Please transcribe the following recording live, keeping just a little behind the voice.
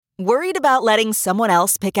Worried about letting someone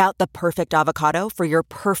else pick out the perfect avocado for your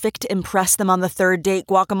perfect impress them on the third date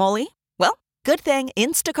guacamole? Well, good thing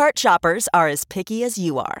Instacart shoppers are as picky as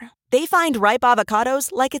you are. They find ripe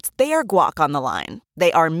avocados like it's their guac on the line.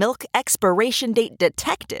 They are milk expiration date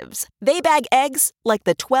detectives. They bag eggs like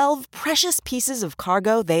the 12 precious pieces of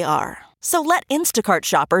cargo they are. So let Instacart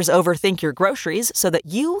shoppers overthink your groceries so that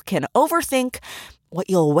you can overthink what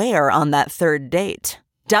you'll wear on that third date.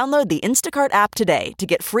 Download the Instacart app today to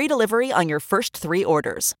get free delivery on your first 3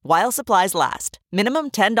 orders, while supplies last.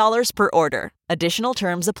 Minimum $10 per order. Additional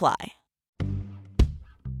terms apply.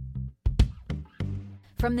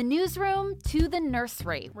 From the newsroom to the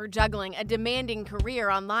nursery, we're juggling a demanding career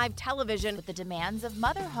on live television with the demands of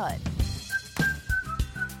motherhood.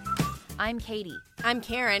 I'm Katie. I'm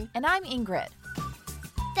Karen. And I'm Ingrid.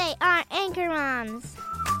 They are AnchorMOMS.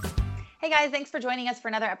 Hey guys, thanks for joining us for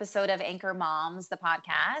another episode of Anchor Moms, the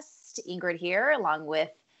podcast. Ingrid here, along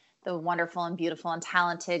with the wonderful and beautiful and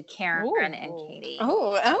talented Karen and Katie.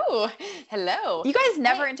 Oh, hello. You guys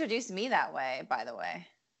never introduced me that way, by the way.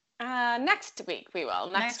 Next week we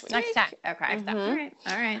will. Next time. Okay.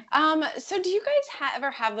 Mm-hmm. All right. So do you guys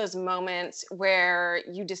ever have those moments where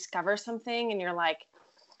you discover something and you're like,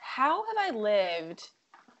 how have I lived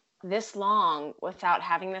this long without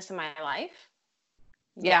having this in my life?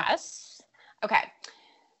 Yeah. Yes. Okay.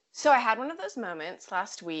 So I had one of those moments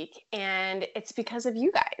last week, and it's because of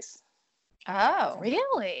you guys. Oh.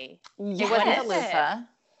 Really? It wasn't a loofah.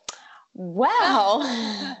 Well,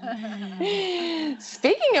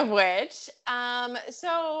 speaking of which,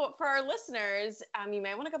 so for our listeners, you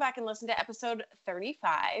might want to go back and listen to episode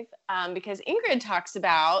 35, because Ingrid talks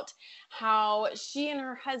about how she and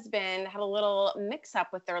her husband had a little mix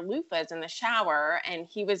up with their loofahs in the shower, and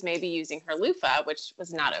he was maybe using her loofah, which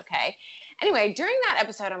was not okay. Anyway, during that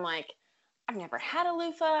episid, I'm like, I've never had a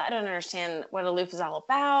loofah. I don't understand what a loofah is all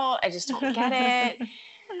about. I just don't get it.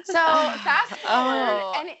 So fast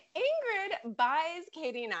forward, and Ingrid buys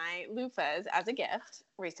Katie and I loofahs as a gift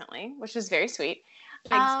recently, which was very sweet.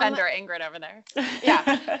 Big spender Ingrid over there. Yeah.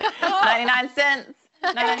 99 cents.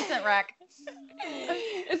 99-cent rack.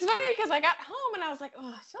 It's funny because I got home and I was like,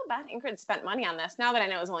 oh, I feel bad Ingrid spent money on this. Now that I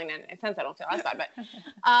know it was only 99 cents, I don't feel as bad. But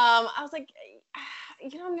I was like,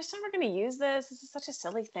 I'm just never going to use this. This is such a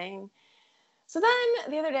silly thing. So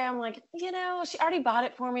then the other day I'm like, she already bought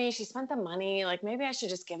it for me. She spent the money. Like, maybe I should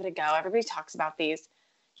just give it a go. Everybody talks about these.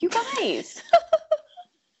 You guys,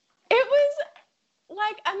 it was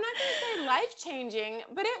like, I'm not going to say life-changing,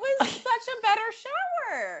 but it was such a better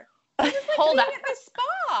shower. It was like Hold being on. at the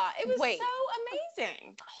spa. It was Wait. so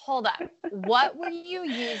amazing. Hold on. What were you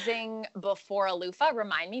using before a loofah?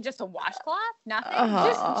 Remind me, just a washcloth? Nothing?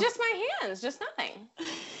 Just my hands, just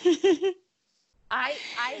nothing.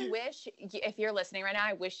 I wish, if you're listening right now,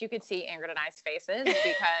 I wish you could see Ingrid and I's faces,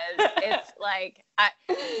 because it's like,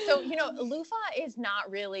 loofah is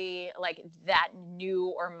not really like that new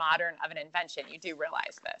or modern of an invention. You do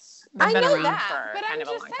realize this. It's I been know around that, for but kind I'm of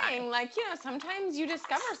a just long saying, time. like, sometimes you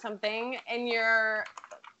discover something in your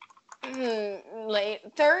late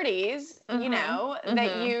 30s,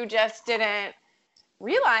 that you just didn't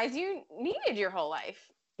realize you needed your whole life.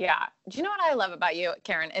 Yeah. Do you know what I love about you,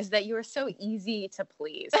 Karen, is that you are so easy to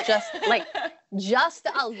please. Just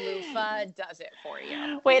a loofah does it for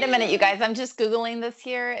you. Wait a minute, you guys. I'm just Googling this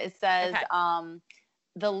here. It says Okay.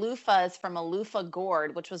 the loofah is from a loofah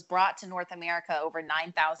gourd, which was brought to North America over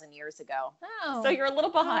 9,000 years ago. Oh. So you're a little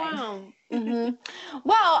behind. Wow. Mm-hmm.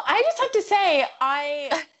 Well, I just have to say,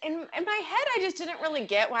 in my head, I just didn't really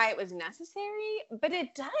get why it was necessary, but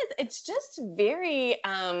it does. It's just very,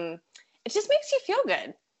 it just makes you feel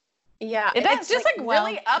good. Yeah, It's just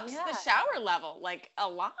really ups yeah. the shower level, like a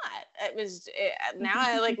lot. Now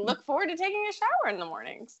I look forward to taking a shower in the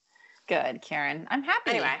mornings. Good, Karen. I'm happy.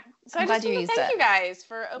 Anyway, so I'm I just glad you want to used thank it. you guys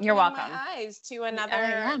for opening You're welcome. my eyes to another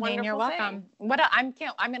wonderful you're welcome. thing.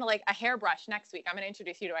 I'm gonna a hairbrush next week. I'm gonna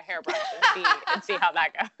introduce you to a hairbrush and see how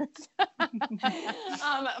that goes.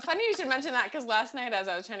 Funny you should mention that, because last night as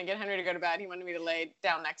I was trying to get Henry to go to bed, he wanted me to lay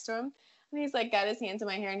down next to him, and he's like got his hands in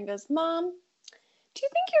my hair and he goes, Mom, do you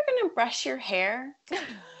think you're going to brush your hair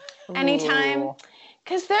anytime?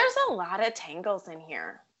 Because there's a lot of tangles in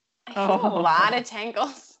here. I have a lot of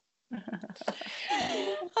tangles.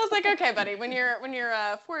 I was like, okay, buddy, when your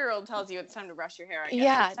 4-year-old tells you it's time to brush your hair, I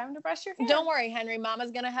guess it's time to brush your hair. Don't worry, Henry.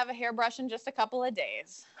 Mama's going to have a hairbrush in just a couple of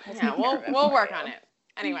days. Yeah, we'll work on it.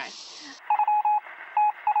 Anyway.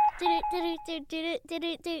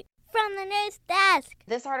 From the news desk.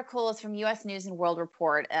 This article is from U.S. News and World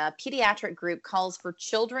Report. A pediatric group calls for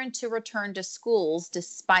children to return to schools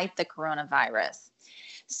despite the coronavirus.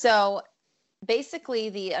 So basically,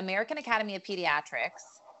 the American Academy of Pediatrics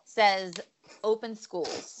says open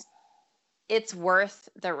schools. It's worth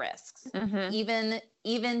the risks.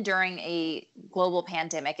 Even during a global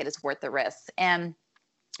pandemic, it is worth the risks. And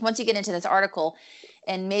once you get into this article,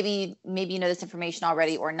 and maybe you know this information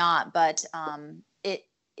already or not, but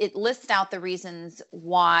it lists out the reasons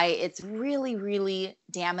why it's really, really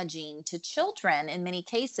damaging to children in many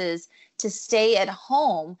cases to stay at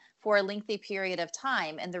home for a lengthy period of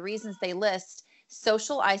time. And the reasons they list: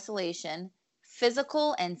 social isolation,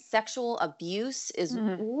 physical and sexual abuse is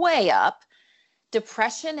way up,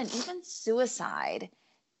 depression, and even suicide.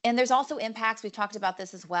 And there's also impacts, we've talked about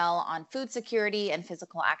this as well, on food security and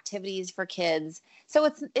physical activities for kids.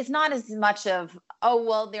 So it's not as much of, oh,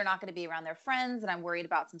 well, they're not going to be around their friends, and I'm worried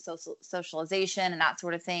about some socialization and that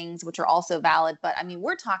sort of things, which are also valid. But I mean,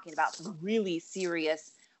 we're talking about some really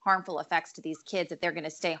serious harmful effects to these kids if they're going to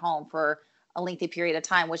stay home for a lengthy period of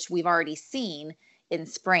time, which we've already seen in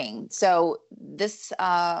spring. So this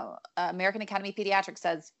American Academy of Pediatrics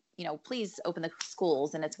says, please open the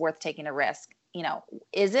schools, and it's worth taking a risk.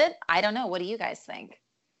 Is it? I don't know. What do you guys think?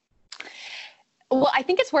 Well, I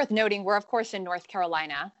think it's worth noting we're, of course, in North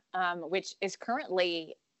Carolina, which is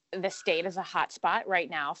currently the state is a hotspot right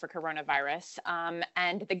now for coronavirus.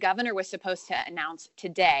 And the governor was supposed to announce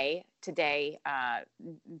today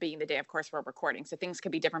being the day, of course, we're recording. So things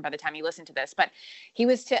could be different by the time you listen to this. But he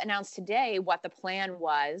was to announce today what the plan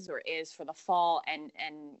was or is for the fall and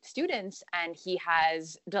students. And he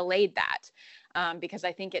has delayed that. Because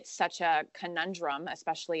I think it's such a conundrum,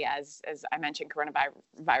 especially as I mentioned,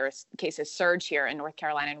 coronavirus cases surge here in North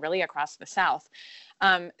Carolina and really across the South.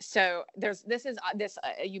 So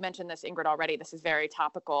you mentioned this, Ingrid, already. This is very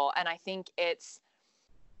topical, and I think it's,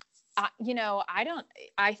 I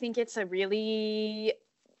think it's a really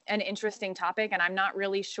an interesting topic, and I'm not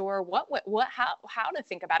really sure how to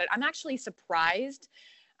think about it. I'm actually surprised.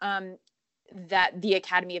 That the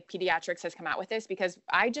Academy of Pediatrics has come out with this, because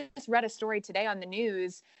I just read a story today on the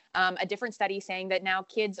news, a different study saying that now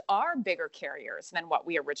kids are bigger carriers than what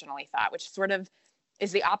we originally thought, which sort of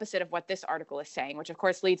is the opposite of what this article is saying, which of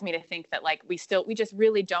course leads me to think that we just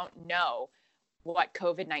really don't know what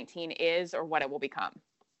COVID-19 is or what it will become.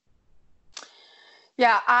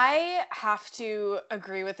 Yeah, I have to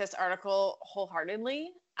agree with this article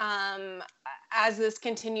wholeheartedly. As this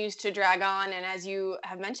continues to drag on, and as you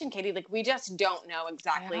have mentioned, Katie, we just don't know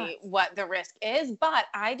exactly what the risk is. But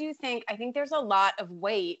I think there's a lot of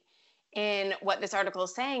weight in what this article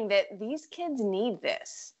is saying, that these kids need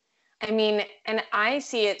this. I mean, and I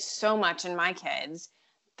see it so much in my kids.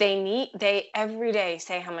 They every day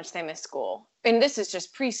say how much they miss school. And this is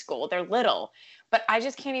just preschool. They're little. But I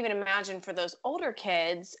just can't even imagine for those older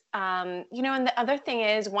kids. And the other thing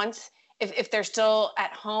is, if they're still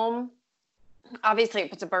at home, obviously it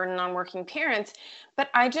puts a burden on working parents, but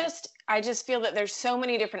I just feel that there's so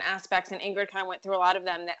many different aspects, and Ingrid kind of went through a lot of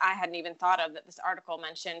them that I hadn't even thought of that this article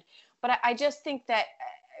mentioned. But I just think that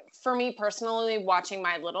for me personally, watching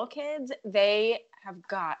my little kids, they have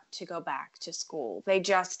got to go back to school. They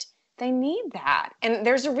need that. And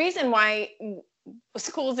there's a reason why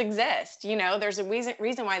schools exist. There's a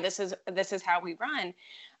reason why this is how we run.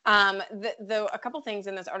 A couple things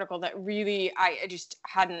in this article that really I just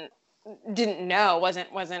didn't know, wasn't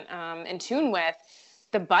in tune with,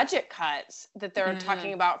 the budget cuts that they're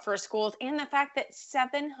talking about for schools, and the fact that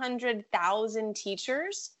 700,000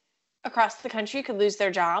 teachers across the country could lose their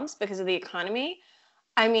jobs because of the economy.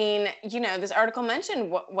 I mean, this article mentioned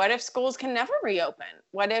what if schools can never reopen?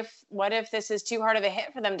 What if this is too hard of a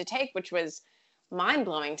hit for them to take, which was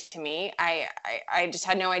mind-blowing to me. I just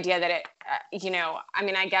had no idea that it,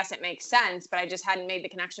 I guess it makes sense, but I just hadn't made the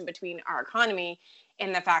connection between our economy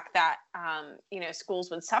and the fact that, schools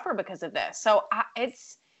would suffer because of this. So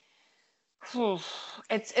it's a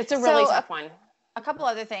really tough one. A couple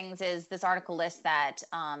other things is this article lists that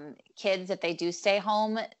kids, if they do stay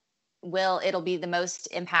home, it'll be the most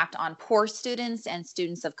impact on poor students and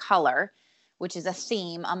students of color, which is a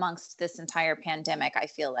theme amongst this entire pandemic, I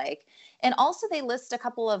feel like. And also they list a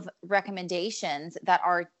couple of recommendations that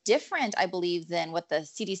are different, I believe, than what the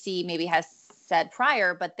CDC maybe has said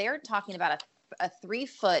prior, but they're talking about a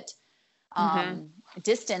 3-foot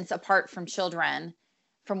distance apart from children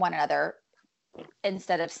from one another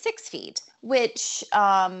instead of 6 feet, which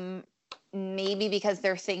maybe because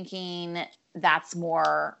they're thinking that's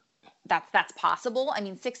possible. I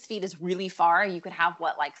mean, 6 feet is really far. You could have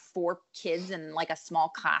 4 kids in a small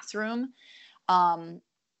classroom. And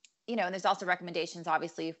there's also recommendations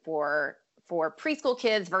obviously for preschool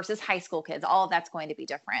kids versus high school kids. All of that's going to be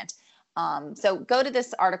different. So go to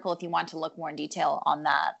this article if you want to look more in detail on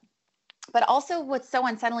that. But also what's so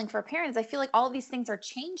unsettling for parents, I feel like all of these things are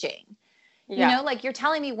changing. You know, like you're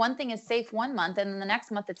telling me one thing is safe one month and then the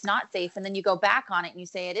next month it's not safe. And then you go back on it and you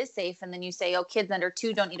say it is safe. And then you say, oh, kids under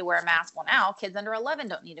 2 don't need to wear a mask. Well, now kids under 11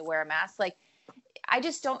 don't need to wear a mask. Like, I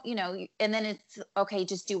just don't, you know, and then it's okay,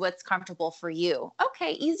 just do what's comfortable for you.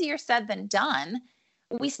 Okay. Easier said than done.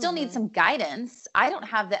 We still need some guidance. I don't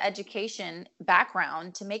have the education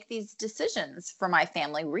background to make these decisions for my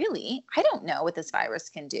family. Really. I don't know what this virus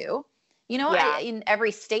can do. You know,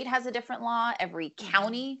 every state has a different law. Every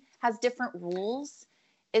county has different rules.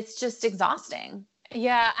 It's just exhausting.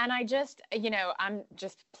 Yeah. And I just, you know, I'm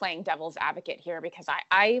just playing devil's advocate here because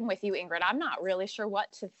I'm with you, Ingrid. I'm not really sure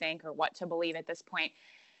what to think or what to believe at this point.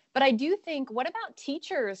 But I do think, what about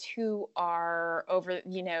teachers who are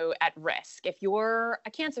at risk? If you're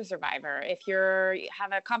a cancer survivor, if you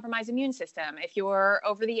have a compromised immune system, if you're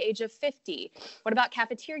over the age of 50, what about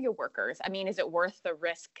cafeteria workers? I mean, is it worth the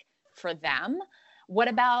risk for them? What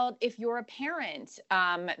about if you're a parent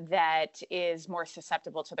that is more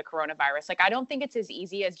susceptible to the coronavirus? Like, I don't think it's as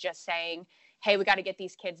easy as just saying, hey, we got to get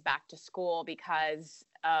these kids back to school because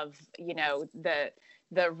of, you know,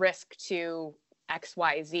 the risk to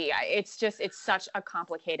XYZ. It's such a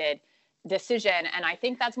complicated decision. And I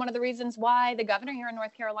think that's one of the reasons why the governor here in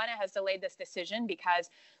North Carolina has delayed this decision, because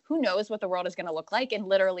who knows what the world is going to look like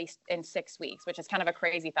in 6 weeks, which is kind of a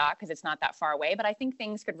crazy thought because it's not that far away. But I think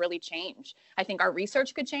things could really change. I think our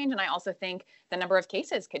research could change. And I also think the number of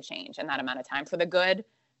cases could change in that amount of time, for the good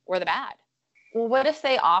or the bad. Well, what if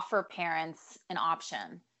they offer parents an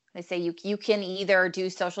option? They say you can either do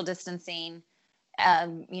social distancing,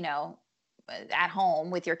 you know, at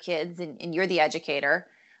home with your kids and you're the educator,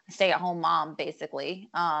 stay at home mom, basically.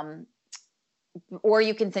 Or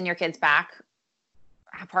you can send your kids back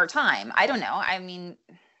part-time. I don't know. I mean,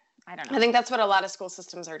 I don't know. I think that's what a lot of school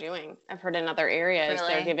systems are doing. I've heard in other areas,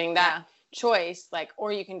 they're giving that choice, like,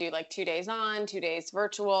 or you can do like 2 days on, 2 days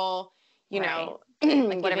virtual, you know,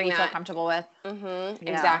 like whatever you feel comfortable with.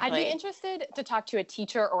 Exactly. I'd be interested to talk to a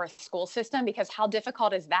teacher or a school system, because how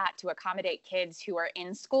difficult is that to accommodate kids who are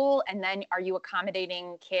in school? And then are you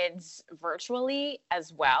accommodating kids virtually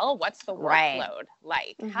as well? What's the workload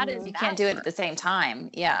like? How does you can't do it at the same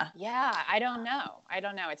time? Yeah. Yeah. I don't know.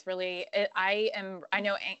 It's really, I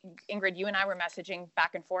know, Ingrid, you and I were messaging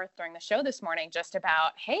back and forth during the show this morning just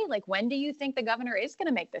about, hey, like, when do you think the governor is going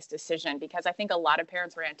to make this decision? Because I think a lot of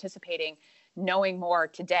parents were anticipating knowing more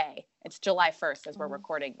today. It's July 1st as we're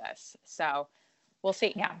recording this. So we'll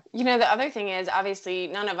see. Yeah. You know, the other thing is, obviously,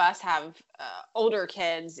 none of us have older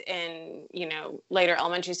kids in, you know, later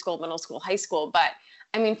elementary school, middle school, high school. But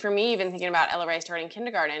I mean, for me, even thinking about Ella Ray starting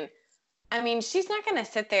kindergarten, I mean, she's not going to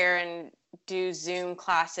sit there and do Zoom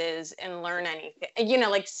classes and learn anything. You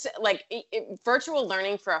know, virtual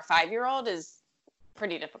learning for a 5-year-old is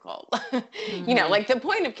pretty difficult. You know, like, the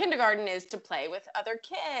point of kindergarten is to play with other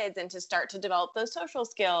kids and to start to develop those social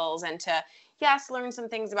skills and to, yes, learn some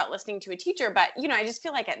things about listening to a teacher. But, you know, I just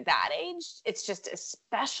feel like at that age, it's just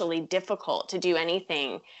especially difficult to do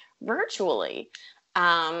anything virtually.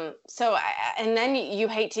 And then you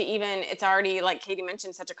hate to even, it's already, like Katie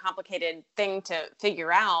mentioned, such a complicated thing to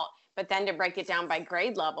figure out, but then to break it down by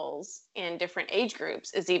grade levels in different age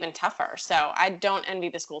groups is even tougher. So I don't envy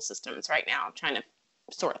the school systems right now trying to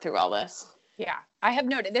sort through all this. Yeah, I have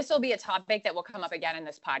noted this will be a topic that will come up again in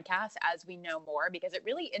this podcast as we know more, because it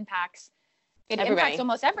really impacts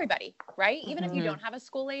almost everybody, right? Even if you don't have a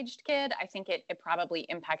school-aged kid, I think it probably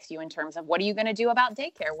impacts you in terms of, what are you going to do about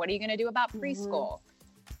daycare? What are you going to do about preschool?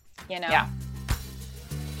 You know? Yeah.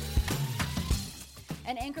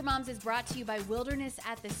 And Anchor Moms is brought to you by Wilderness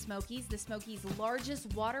at the Smokies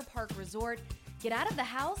largest water park resort. Get out of the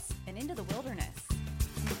house and into the wilderness.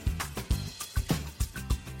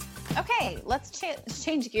 Okay, let's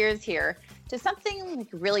change gears here to something like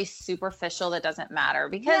really superficial that doesn't matter.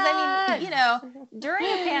 Because I mean, you know, during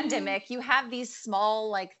a pandemic, you have these small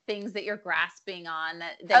like things that you're grasping on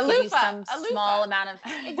that give you some small amount of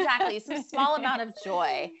some small amount of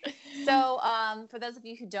joy. So for those of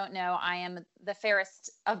you who don't know, I am the fairest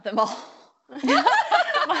of them all.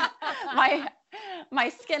 my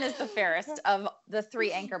skin is the fairest of the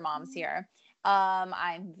 3 anchor moms here. I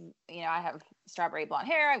have strawberry blonde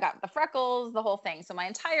hair. I've got the freckles, the whole thing. So my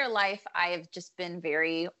entire life, I've just been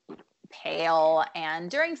very pale. And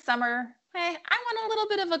during summer, I want a little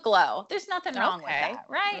bit of a glow. There's nothing wrong with that,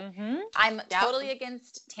 right? I'm totally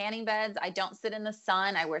against tanning beds. I don't sit in the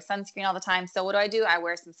sun. I wear sunscreen all the time. So what do? I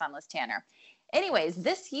wear some sunless tanner. Anyways,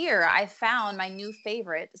 this year I found my new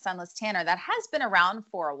favorite sunless tanner that has been around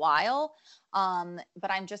for a while. But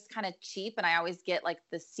I'm just kind of cheap, and I always get like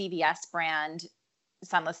the CVS brand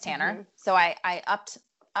sunless tanner. So I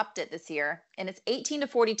upped it this year, and it's $18 to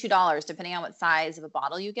 $42 depending on what size of a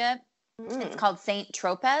bottle you get. It's called Saint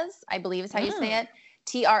Tropez, I believe is how you say it.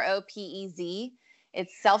 Tropez.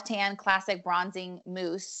 It's self-tan classic bronzing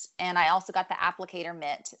mousse. And I also got the applicator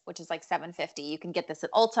mitt, which is like $7.50. You can get this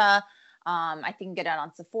at Ulta. I think you can get it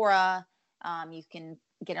on Sephora. You can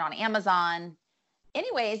get it on Amazon.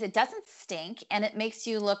 Anyways, it doesn't stink and it makes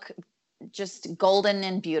you look just golden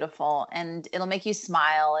and beautiful, and it'll make you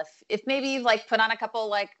smile. If maybe you've like put on a couple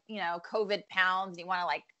like, COVID pounds and you want to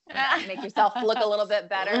like make yourself look a little bit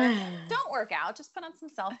better, don't work out, just put on some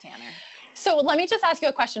self tanner. So let me just ask you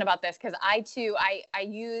a question about this, because I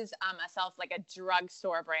use like a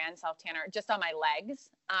drugstore brand self tanner just on my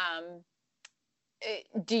legs.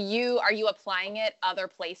 Are you applying it other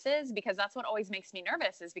places? Because that's what always makes me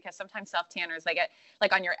nervous, is because sometimes self tanners, they get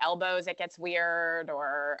like on your elbows, it gets weird.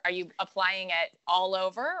 Or are you applying it all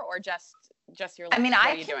over, or just your legs? I mean,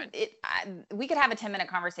 we could have a 10-minute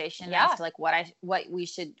conversation as to like what you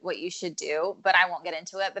should do, but I won't get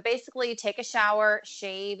into it. But basically, take a shower,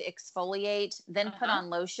 shave, exfoliate, then put on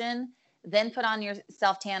lotion, then put on your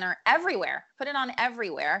self tanner everywhere. Put it on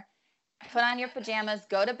everywhere. Put on your pajamas,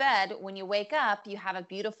 go to bed. When you wake up, you have a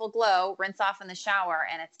beautiful glow, rinse off in the shower,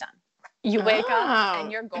 and it's done. You wake up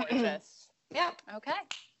and you're gorgeous. Yep. Okay.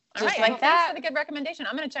 Just right. like that. Thanks for the good recommendation.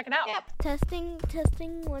 I'm going to check it out. Yep. Testing.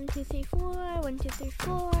 1, 2, 3, 4. 1, 2, 3,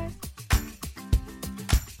 4.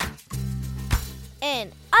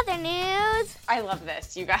 In other news, I love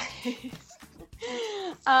this, you guys.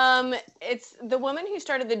 It's the woman who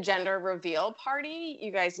started the gender reveal party.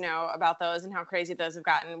 You guys know about those and how crazy those have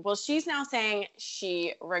gotten. Well, she's now saying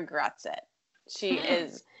she regrets it. She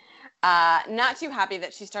is not too happy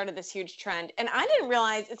that she started this huge trend. And I didn't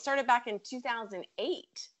realize it started back in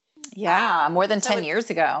 2008. Yeah, more than 10 years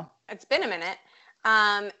ago. It's been a minute.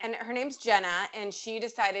 And her name's Jenna, and she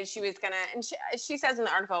decided she was gonna, and she says in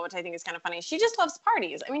the article, which I think is kind of funny, she just loves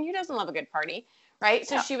parties. I mean, who doesn't love a good party? Right.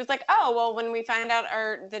 So she was like, oh, well, when we find out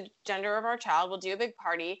the gender of our child, we'll do a big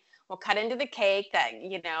party. We'll cut into the cake that,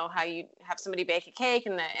 how you have somebody bake a cake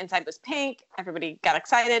and the inside was pink. Everybody got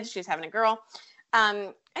excited. She was having a girl.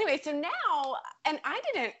 Anyway, so now, and I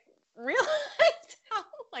didn't realize how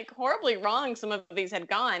like horribly wrong some of these had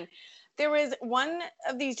gone. There was one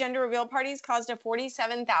of these gender reveal parties caused a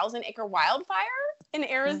 47,000 acre wildfire in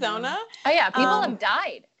Arizona. Oh yeah, people have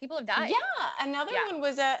died. Yeah, another one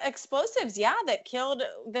was explosives. Yeah, that killed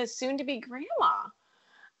the soon-to-be grandma.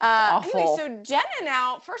 Awful. Anyway, so Jenna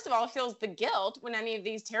now, first of all, feels the guilt when any of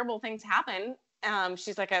these terrible things happen.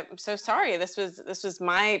 She's like, I'm so sorry. This was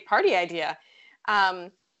my party idea.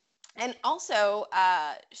 And also,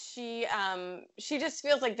 she just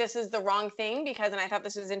feels like this is the wrong thing because, and I thought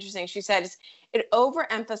this was interesting, she says it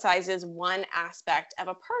overemphasizes one aspect of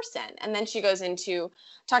a person. And then she goes into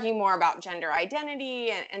talking more about gender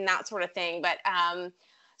identity and that sort of thing. But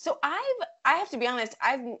so I have to be honest,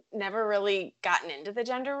 I've never really gotten into the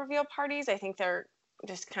gender reveal parties. I think they're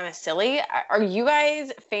just kind of silly. Are you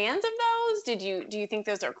guys fans of those? Do you think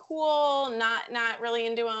those are cool? Not really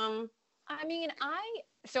into them? I mean, I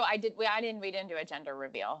didn't do a gender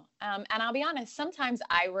reveal. And I'll be honest, sometimes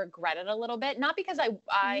I regret it a little bit, not because I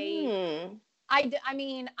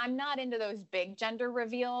mean, I'm not into those big gender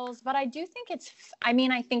reveals, but I do think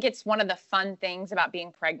I think it's one of the fun things about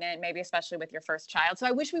being pregnant, maybe especially with your first child. So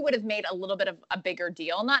I wish we would have made a little bit of a bigger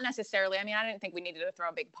deal. Not necessarily. I mean, I didn't think we needed to throw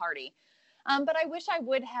a big party. But I wish I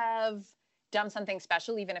would have done something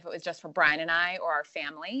special, even if it was just for Brian and I or our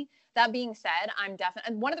family. That being said, I'm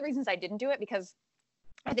definitely, one of the reasons I didn't do it, because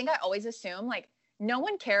I think I always assume like no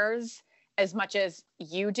one cares as much as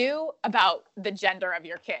you do about the gender of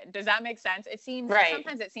your kid. Does that make sense? It seems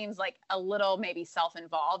sometimes it seems like a little maybe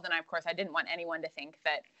self-involved. And of course I didn't want anyone to think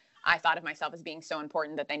that I thought of myself as being so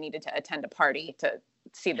important that they needed to attend a party to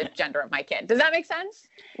see the gender of my kid. Does that make sense?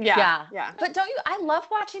 Yeah. But I love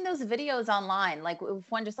watching those videos online. Like if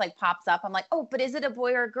one just like pops up, I'm like, oh, but is it a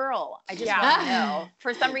boy or a girl? I just want to know.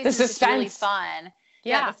 For some reason, it's really fun.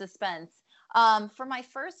 Yeah, the suspense. For my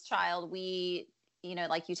first child, we,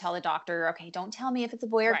 like you tell the doctor, okay, don't tell me if it's a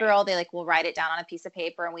boy or girl. They will write it down on a piece of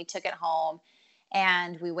paper, and we took it home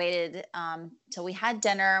and we waited till we had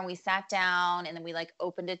dinner and we sat down and then we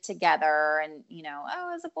opened it together and, oh,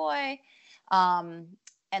 it was a boy.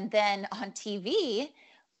 And then on TV,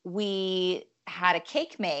 we had a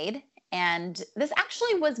cake made, and this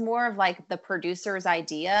actually was more of the producer's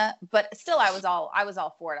idea, but still I was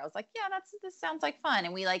all for it. I was like, yeah, this sounds like fun.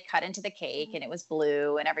 And we cut into the cake and it was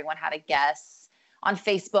blue and everyone had to guess on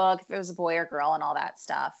Facebook if it was a boy or girl and all that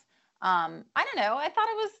stuff. I don't know. I thought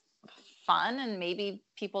it was fun and maybe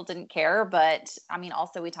people didn't care, but I mean,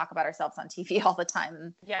 also we talk about ourselves on TV all the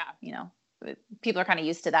time. People are kind of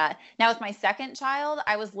used to that. Now with my second child,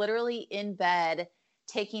 I was literally in bed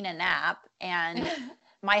taking a nap, and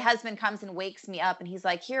my husband comes and wakes me up, and he's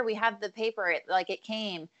like, here, we have the paper. It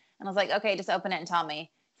came. And I was like, okay, just open it and tell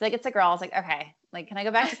me. He's like, it's a girl. I was like, okay, like, can I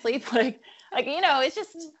go back to sleep? It's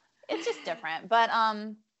just different. But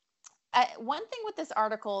one thing with this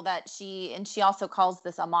article that she also calls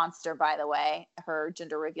this a monster, by the way, her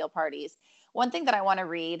gender reveal parties. One thing that I want to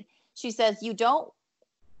read, she says, you don't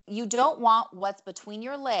want what's between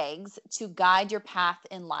your legs to guide your path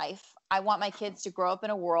in life. I want my kids to grow up in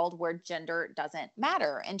a world where gender doesn't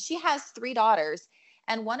matter. And she has 3 daughters,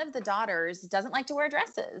 and one of the daughters doesn't like to wear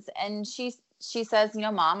dresses. And she says,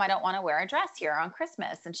 Mom, I don't want to wear a dress here on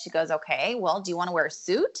Christmas. And she goes, okay, well, do you want to wear a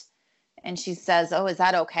suit? And she says, oh, is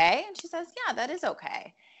that okay? And she says, yeah, that is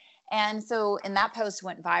okay. And so, and that post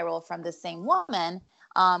went viral from the same woman,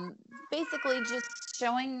 basically just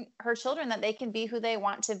showing her children that they can be who they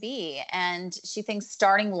want to be. And she thinks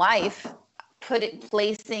starting life,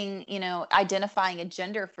 identifying a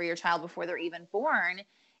gender for your child before they're even born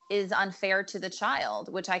is unfair to the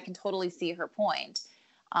child, which I can totally see her point.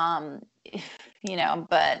 But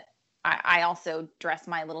I also dress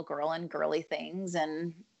my little girl in girly things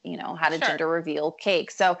and, had a gender reveal cake.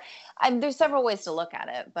 So there's several ways to look at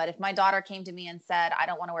it. But if my daughter came to me and said, I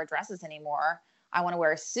don't want to wear dresses anymore, I want to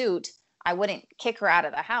wear a suit, I wouldn't kick her out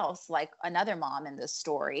of the house like another mom in this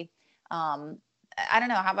story. I don't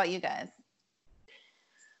know. How about you guys?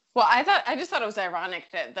 Well, I just thought it was ironic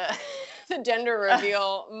that the gender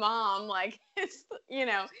reveal mom,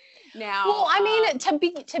 now. Well, I mean,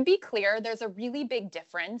 to be clear, there's a really big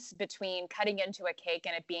difference between cutting into a cake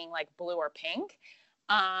and it being like blue or pink,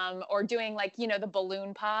 or doing the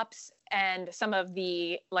balloon pops and some of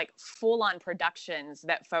the full-on productions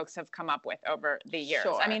that folks have come up with over the years.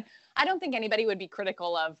 Sure. I mean, I don't think anybody would be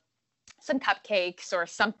critical of some cupcakes or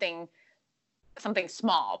something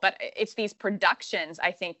small, but it's these productions.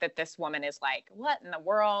 I think that this woman is like, what in the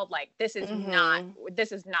world? Like, this is not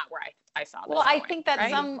where I saw this. Well, I point, think that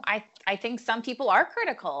right? I think some people are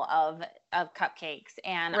critical of cupcakes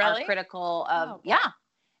and Really? are critical of,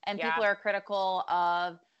 people are critical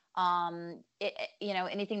of,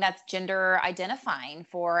 anything that's gender identifying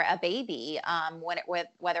for a baby,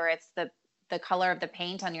 whether it's the color of the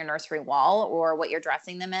paint on your nursery wall or what you're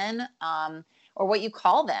dressing them in, or what you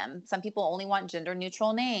call them. Some people only want gender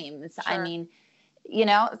neutral names. Sure. I mean,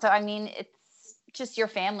 it's just your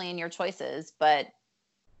family and your choices, but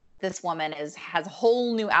this woman has a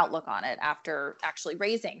whole new outlook on it after actually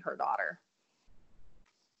raising her daughter.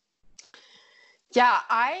 Yeah,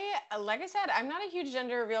 like I said, I'm not a huge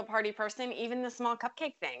gender reveal party person, even the small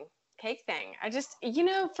cake thing. I just,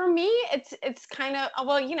 for me, it's kind of,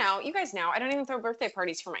 well, you guys know, I don't even throw birthday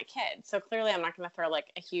parties for my kids. So clearly I'm not going to throw a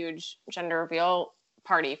huge gender reveal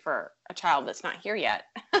party for a child that's not here yet.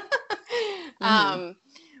 Mm-hmm.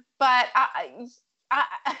 But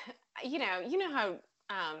you know how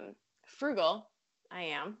frugal I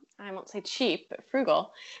am. I won't say cheap, but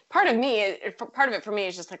frugal. Part of it for me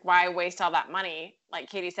is just why waste all that money? Like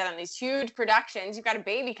Katie said, on these huge productions, you've got a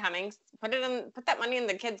baby coming, put that money in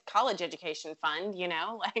the kid's college education fund, Yeah.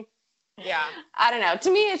 I don't know.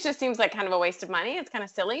 To me, it just seems like kind of a waste of money. It's kind of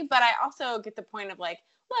silly, but I also get the point of look,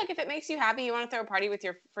 if it makes you happy, you want to throw a party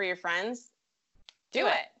for your friends, do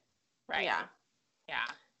it. Right. Yeah. Yeah.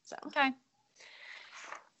 So, okay.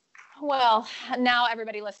 Well, now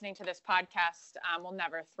everybody listening to this podcast will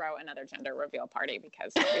never throw another gender reveal party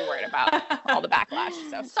because they're worried about all the backlash.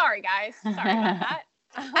 So sorry, guys. Sorry about that.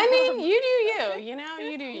 I mean, you do you,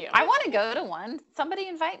 you do you. I want to go to one. Somebody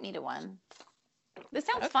invite me to one. This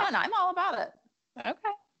sounds fun. I'm all about it.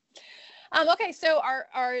 Okay. Okay, so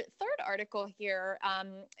our third article here,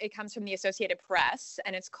 it comes from the Associated Press,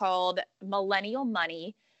 and it's called Millennial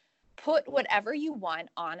Money, Put Whatever You Want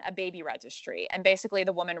on a Baby Registry. And basically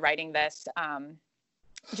the woman writing this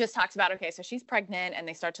just talks about, okay, so she's pregnant and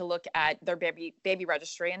they start to look at their baby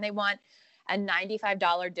registry, and they want a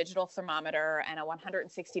 $95 digital thermometer and a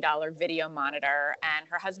 $160 video monitor. And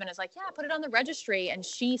her husband is like, yeah, put it on the registry. And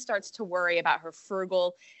she starts to worry about her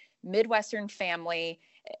frugal Midwestern family,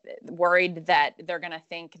 worried that they're going to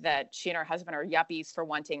think that she and her husband are yuppies for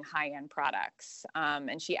wanting high-end products.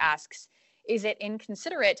 And she asks, is it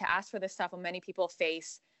inconsiderate to ask for this stuff when many people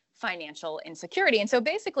face financial insecurity? And so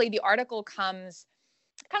basically the article comes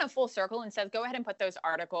kind of full circle and says, go ahead and put those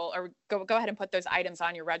go ahead and put those items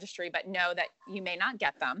on your registry, but know that you may not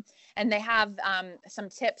get them. And they have some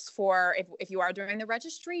tips for if you are doing the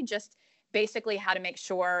registry, just basically how to make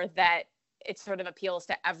sure that it sort of appeals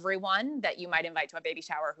to everyone that you might invite to a baby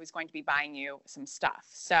shower who's going to be buying you some stuff.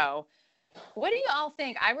 So what do you all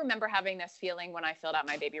think? I remember having this feeling when I filled out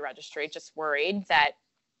my baby registry, just worried that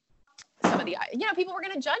some of the, people were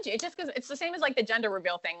going to judge you. It's just because it's the same as like the gender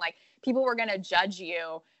reveal thing. Like people were going to judge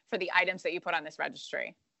you for the items that you put on this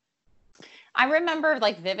registry. I remember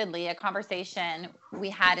like vividly a conversation we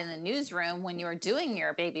had in the newsroom when you were doing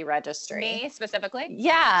your baby registry. Me specifically?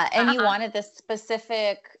 Yeah. And you wanted this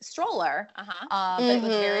specific stroller, but it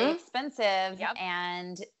was very expensive. Yep.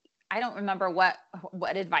 And I don't remember what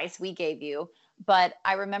advice we gave you, but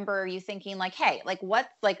I remember you thinking like, hey, like what's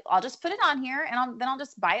like, I'll just put it on here and then I'll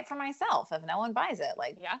just buy it for myself if no one buys it.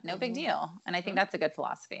 Like, no big deal. And I think that's a good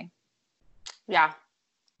philosophy. Yeah.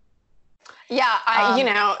 Yeah,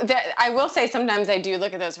 I will say sometimes I do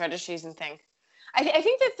look at those registries and think, I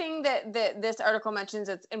think the thing that this article mentions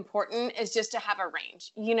that's important is just to have a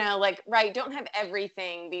range, don't have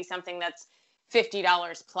everything be something that's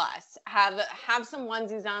 $50 plus. Have some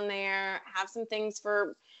onesies on there, have some things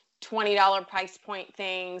for $20 price point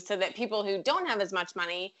things so that people who don't have as much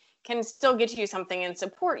money can still get you something and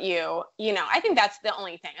support you. I think that's the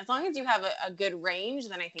only thing. As long as you have a good range,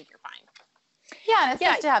 then I think you're fine. Yeah, and it's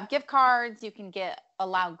nice to have gift cards. You can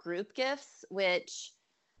allow group gifts, which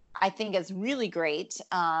I think is really great.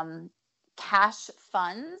 Cash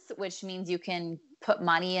funds, which means you can put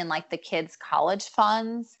money in like the kids' college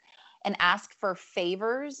funds and ask for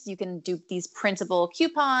favors. You can do these printable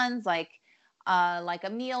coupons like a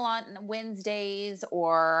meal on Wednesdays,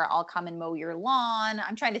 or I'll come and mow your lawn.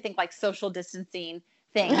 I'm trying to think like social distancing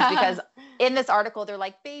things because in this article they're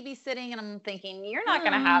like babysitting, and I'm thinking you're not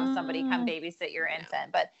going to have somebody come babysit your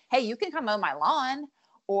infant, but hey, you can come mow my lawn,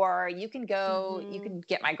 or you can go, you can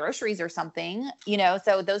get my groceries or something,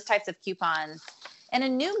 so those types of coupons. And a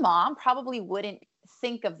new mom probably wouldn't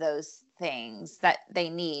think of those things that they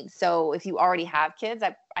need. So if you already have kids,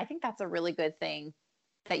 I think that's a really good thing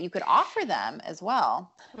that you could offer them as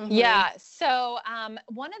well. Yeah. So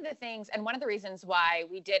one of the things, and one of the reasons why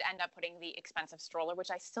we did end up putting the expensive stroller, which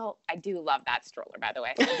I do love that stroller, by the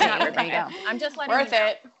way. I'm just letting worth you know.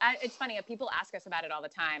 it. It's funny. People ask us about it all the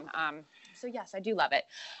time. So yes, I do love it.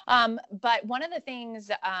 But one of the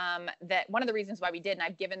things one of the reasons why we did, and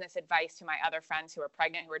I've given this advice to my other friends who are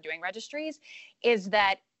pregnant, who are doing registries, is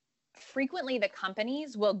that frequently the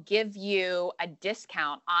companies will give you a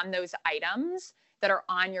discount on those items that are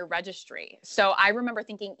on your registry. So I remember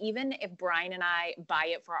thinking, even if Brian and I buy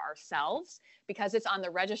it for ourselves, because it's on the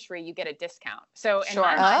registry, you get a discount. So in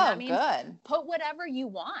my mind, that means put whatever you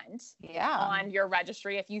want on your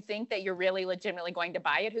registry. If you think that you're really legitimately going to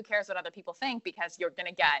buy it, who cares what other people think? Because you'll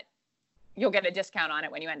get a discount on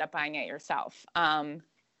it when you end up buying it yourself. Can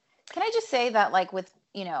I just say that like with,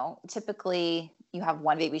 typically you have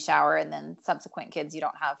one baby shower and then subsequent kids, you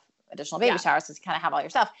don't have additional baby showers, so you kind of have all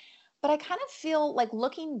your stuff. But I kind of feel like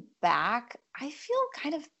looking back, I feel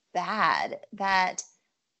kind of bad that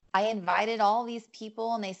I invited all these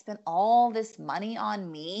people and they spent all this money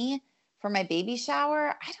on me for my baby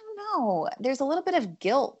shower. I don't know. There's a little bit of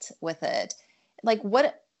guilt with it. Like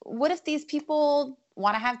what if these people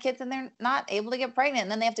want to have kids and they're not able to get pregnant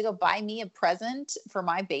and then they have to go buy me a present for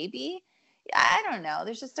my baby? I don't know.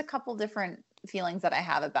 There's just a couple different feelings that I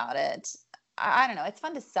have about it. I don't know. It's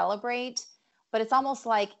fun to celebrate. But it's almost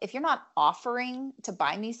like if you're not offering to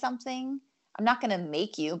buy me something, I'm not going to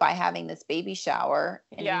make you by having this baby shower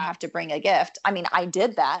and you have to bring a gift. I mean, I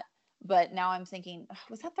did that, but now I'm thinking,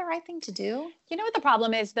 was that the right thing to do? You know what the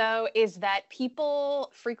problem is, though, is that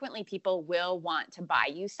frequently people will want to buy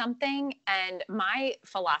you something. And my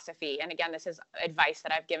philosophy, and again, this is advice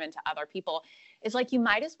that I've given to other people, is like you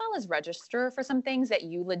might as well as register for some things that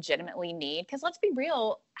you legitimately need. Because let's be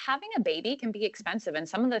real, having a baby can be expensive. And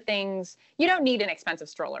some of the things, you don't need an expensive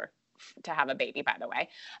stroller to have a baby, by the way.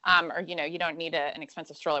 Or, you don't need an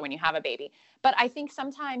expensive stroller when you have a baby. But I think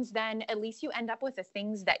sometimes then at least you end up with the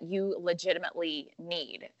things that you legitimately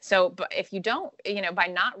need. So but if you don't, by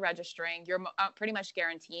not registering, you're pretty much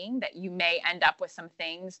guaranteeing that you may end up with some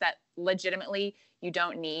things that legitimately you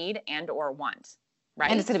don't need and or want. Right.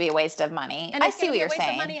 And it's going to be a waste of money. And I see what you're saying. It's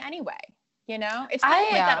a waste of money anyway. It's kind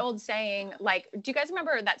of like that old saying, like, do you guys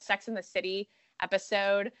remember that Sex and the City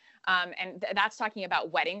episode? And that's talking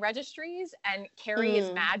about wedding registries. And Carrie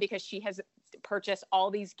is mad because she has purchased all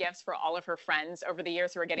these gifts for all of her friends over the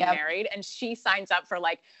years who are getting married. And she signs up for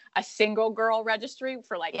like a single girl registry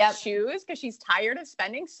for like shoes because she's tired of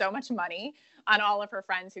spending so much money on all of her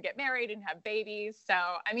friends who get married and have babies. So,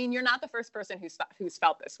 I mean, you're not the first person who's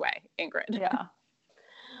felt this way, Ingrid. Yeah.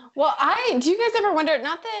 Well, do you guys ever wonder,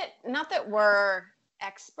 not that we're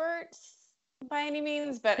experts by any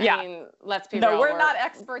means, but I mean, let's be real. No, we're not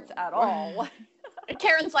experts at all.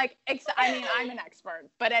 Karen's like, I'm an expert,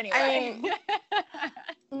 but anyway.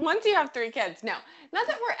 Once you have 3 kids, no, not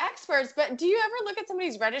that we're experts, but do you ever look at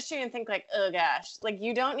somebody's registry and think like, oh gosh, like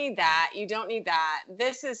you don't need that. You don't need that.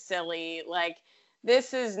 This is silly. Like,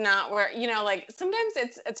 this is not where, like sometimes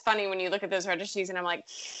it's funny when you look at those registries and I'm like,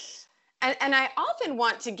 and I often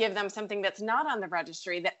want to give them something that's not on the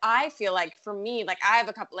registry that I feel like for me, like I have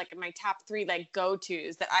a couple, like my top 3 like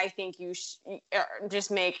go-tos that I think you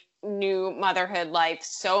just make new motherhood life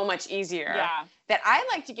so much easier that I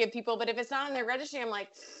like to give people. But if it's not on their registry, I'm like,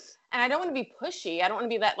 and I don't want to be pushy. I don't want to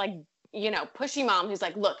be that like, pushy mom who's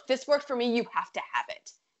like, look, this worked for me. You have to have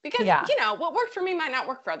it. Because, what worked for me might not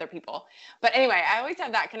work for other people. But anyway, I always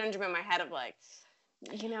have that conundrum in my head of like,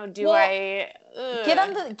 I get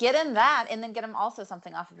in that and then get them also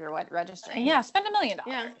something off of your registry. Yeah, spend $1 million.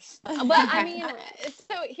 Yeah. But I mean,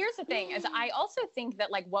 so here's the thing: is I also think that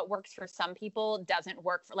like what works for some people doesn't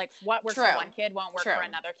work for like what works for one kid won't work for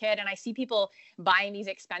another kid. And I see people buying these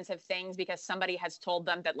expensive things because somebody has told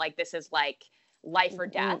them that like this is like life or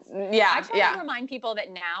death. I try to remind people that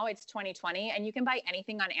now it's 2020 and you can buy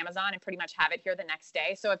anything on Amazon and pretty much have it here the next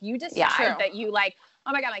day. So if you decide that you like,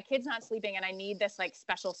 oh my God, my kid's not sleeping and I need this like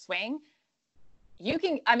special swing, you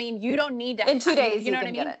can, you don't need to. In 2 days, you know what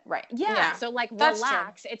I mean? Get it. Right. Yeah. So like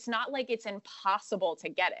relax. It's not like it's impossible to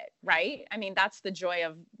get it. Right. I mean, that's the joy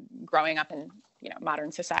of growing up in,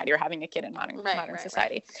 modern society or having a kid in modern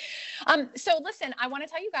society. Right. So listen, I want to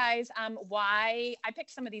tell you guys why I picked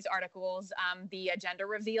some of these articles, the gender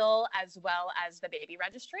reveal as well as the baby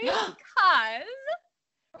registry, because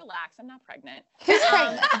relax, I'm not pregnant. Who's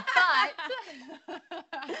pregnant? But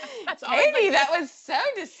that's Katie, that was so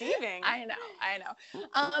deceiving. I know.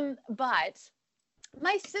 But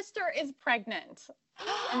my sister is pregnant.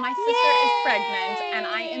 And my sister is pregnant, and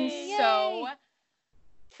I am so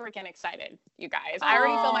freaking excited, you guys. I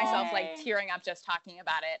already feel myself like tearing up just talking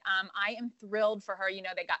about it. I am thrilled for her.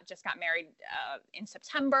 They just got married in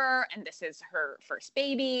September, and this is her first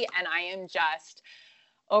baby, and I am just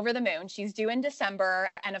over the moon. She's due in December,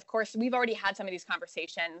 and of course, we've already had some of these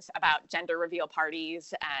conversations about gender reveal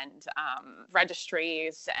parties and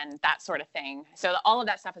registries and that sort of thing. So all of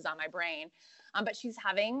that stuff is on my brain. But she's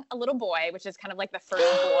having a little boy, which is kind of like the first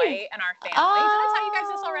boy in our family. Did I tell you guys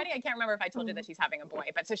this already? I can't remember if I told you that she's having a boy.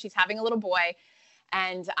 But so she's having a little boy.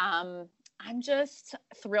 And I'm just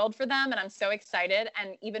thrilled for them. And I'm so excited.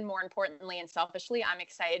 And even more importantly and selfishly, I'm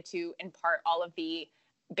excited to impart all of the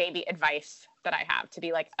baby advice that I have to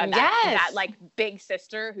be like that like big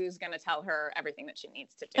sister who's going to tell her everything that she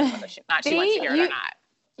needs to do, whether she wants to hear it or not.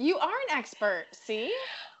 You are an expert. See?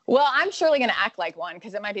 Well, I'm surely going to act like one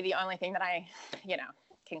because it might be the only thing that I,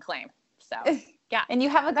 can claim. So, yeah. And you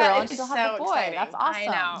have a girl and she'll so have a boy. Exciting. That's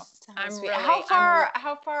awesome. I know.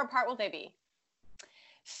 How far apart will they be?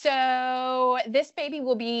 So this baby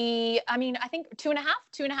will be, I think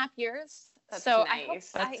 2.5 years. That's so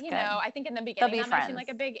nice. I think in the beginning, I'm not seeing like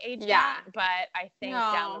a big age gap, but I think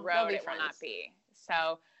down the road it will not be.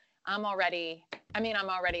 So I'm already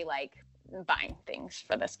like buying things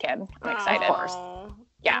for this kid. I'm excited. Of course.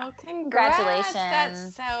 Yeah. Well, congratulations.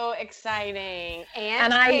 That's so exciting.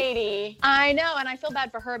 And Katie. I know. And I feel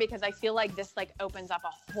bad for her because I feel like this like opens up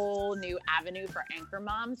a whole new avenue for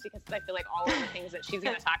AnchorMOMS because I feel like all of the things that she's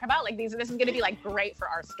going to talk about, like this is going to be like great for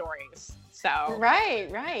our stories. So.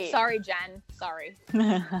 Right. Sorry, Jen. Sorry.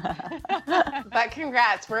 But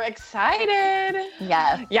congrats. We're excited.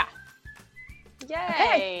 Yes. Yeah. Yay.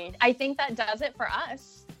 Okay. I think that does it for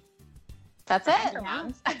us. That's it.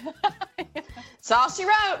 That's all she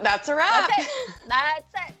wrote. That's a wrap. That's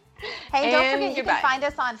it. Hey, don't forget you can find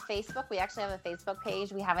us on Facebook. We actually have a Facebook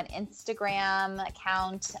page. We have an Instagram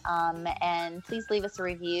account. And please leave us a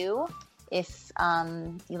review if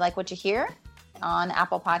you like what you hear on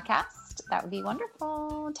Apple Podcast. That would be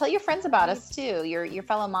wonderful. Tell your friends about us too. Your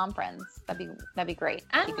fellow mom friends. That'd be great.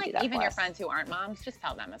 And like even your friends who aren't moms, just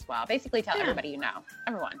tell them as well. Basically, tell everybody you know.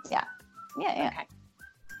 Everyone. Yeah. Okay.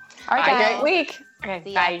 All right, guys. Great week. Okay,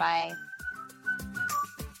 see ya. Bye.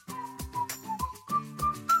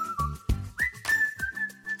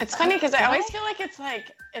 It's funny because I always feel like it's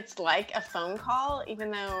like a phone call,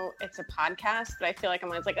 even though it's a podcast. But I feel like I'm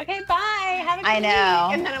always like, okay, bye. Have a good week.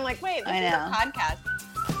 And then I'm like, wait, this is a podcast.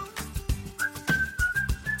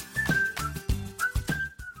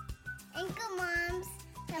 AnchorMOMS,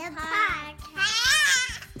 the podcast.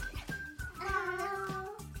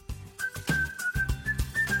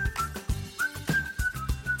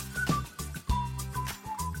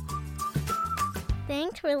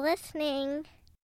 Thanks for listening.